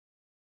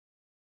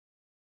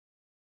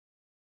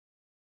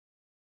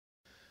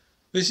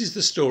This is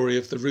the story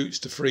of the routes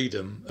to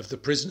freedom of the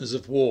prisoners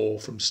of war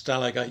from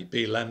Stalag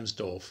VIIIB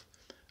Lambsdorff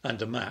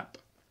and a map.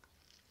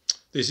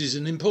 This is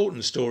an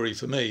important story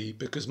for me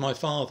because my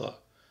father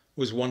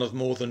was one of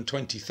more than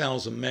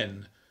 20,000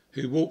 men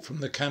who walked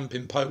from the camp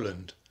in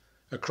Poland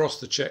across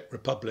the Czech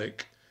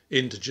Republic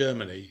into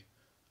Germany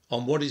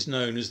on what is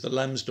known as the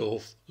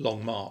Lambsdorff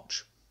Long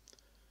March.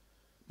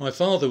 My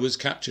father was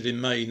captured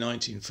in May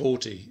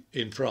 1940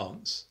 in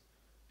France.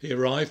 He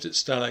arrived at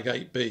Stalag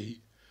VIIIB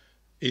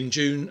in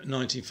June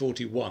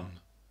 1941.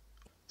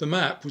 The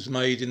map was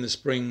made in the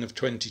spring of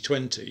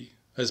 2020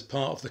 as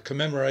part of the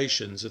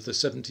commemorations of the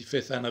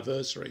 75th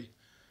anniversary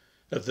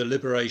of the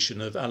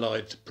liberation of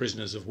Allied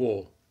prisoners of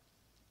war.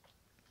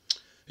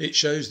 It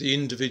shows the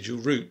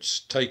individual routes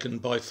taken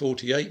by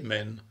 48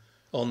 men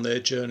on their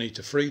journey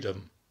to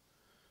freedom,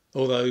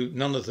 although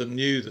none of them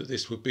knew that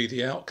this would be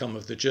the outcome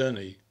of the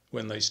journey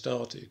when they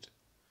started.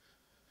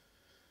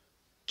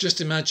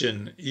 Just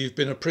imagine you've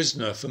been a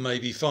prisoner for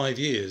maybe 5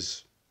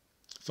 years,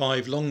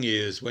 5 long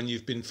years when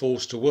you've been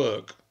forced to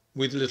work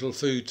with little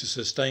food to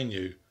sustain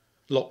you,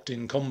 locked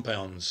in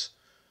compounds,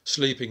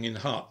 sleeping in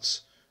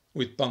huts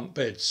with bunk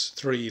beds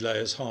 3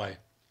 layers high.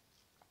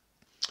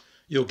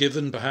 You're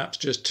given perhaps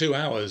just 2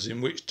 hours in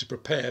which to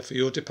prepare for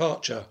your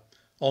departure,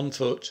 on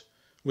foot,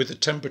 with the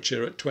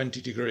temperature at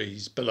 20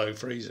 degrees below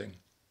freezing.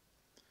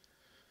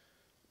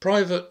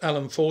 Private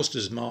Alan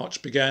Forster's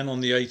march began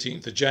on the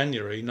 18th of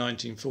January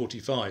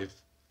 1945.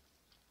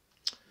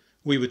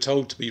 We were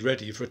told to be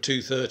ready for a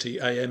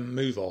 2:30 a.m.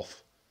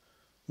 move-off.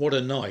 What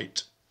a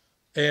night!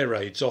 Air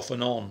raids off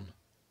and on,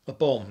 a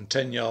bomb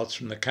 10 yards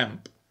from the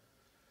camp.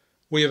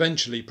 We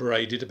eventually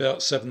paraded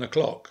about 7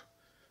 o'clock,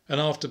 and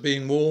after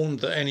being warned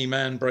that any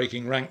man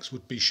breaking ranks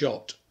would be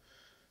shot,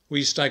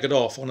 we staggered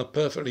off on a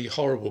perfectly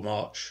horrible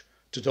march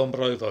to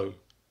Dombrovo,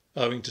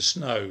 owing to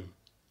snow,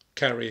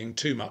 carrying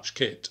too much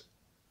kit.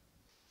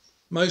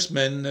 Most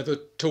men never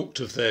talked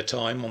of their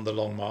time on the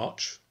Long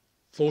March.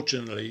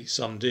 Fortunately,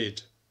 some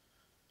did.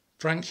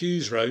 Frank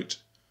Hughes wrote,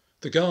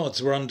 "The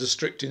guards were under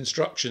strict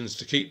instructions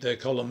to keep their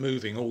column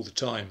moving all the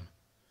time.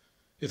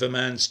 If a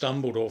man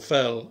stumbled or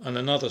fell and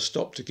another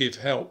stopped to give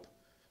help,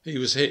 he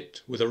was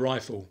hit with a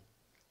rifle.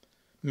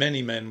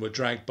 Many men were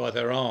dragged by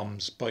their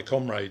arms by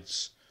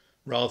comrades,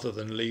 rather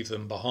than leave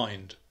them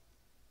behind."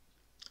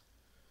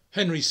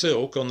 Henry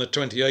Silk, on the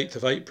 28th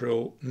of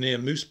April near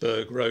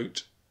Moosburg,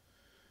 wrote,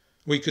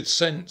 "We could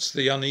sense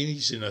the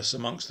uneasiness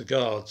amongst the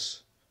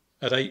guards.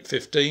 At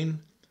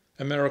 8:15,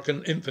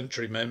 American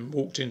infantrymen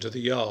walked into the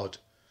yard,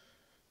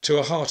 to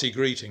a hearty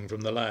greeting from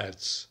the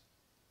lads.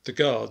 The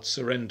guards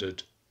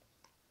surrendered.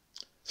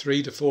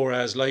 3 to 4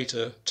 hours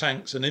later,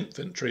 tanks and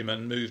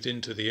infantrymen moved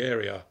into the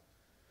area.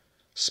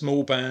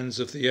 Small bands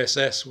of the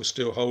SS were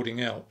still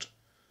holding out,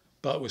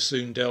 but were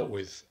soon dealt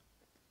with.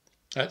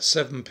 At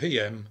 7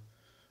 p.m,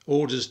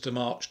 orders to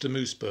march to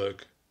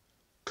Moosburg.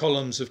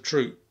 Columns of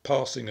troops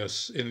passing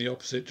us in the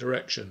opposite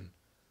direction.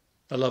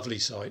 A lovely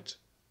sight."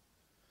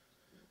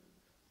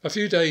 A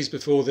few days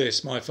before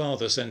this, my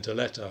father sent a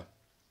letter.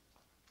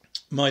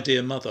 "My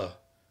dear mother,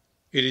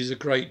 it is a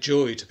great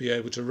joy to be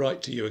able to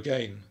write to you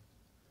again.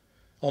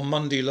 On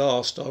Monday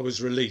last I was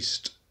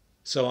released,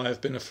 so I have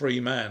been a free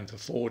man for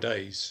 4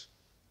 days.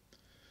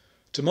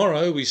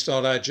 Tomorrow we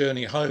start our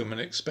journey home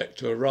and expect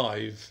to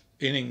arrive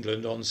in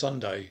England on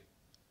Sunday.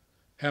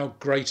 How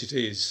great it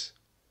is!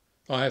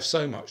 I have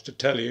so much to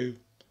tell you,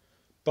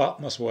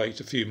 but must wait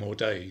a few more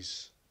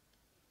days."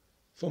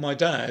 For my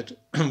dad,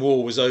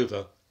 war was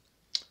over,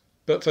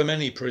 but for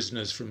many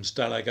prisoners from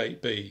Stalag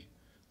VIIIB,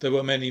 there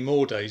were many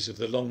more days of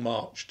the Long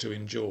March to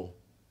endure.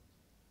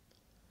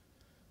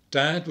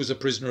 Dad was a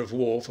prisoner of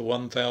war for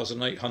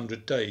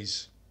 1,800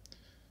 days.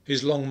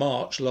 His Long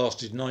March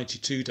lasted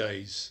 92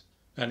 days,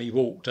 and he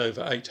walked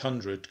over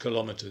 800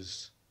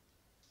 kilometres.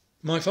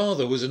 My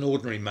father was an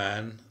ordinary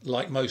man,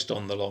 like most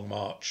on the Long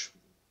March.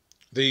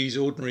 These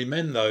ordinary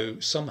men, though,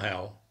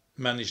 somehow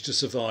managed to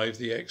survive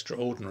the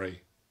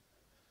extraordinary.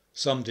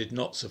 Some did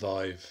not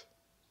survive.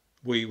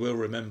 We will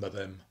remember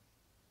them.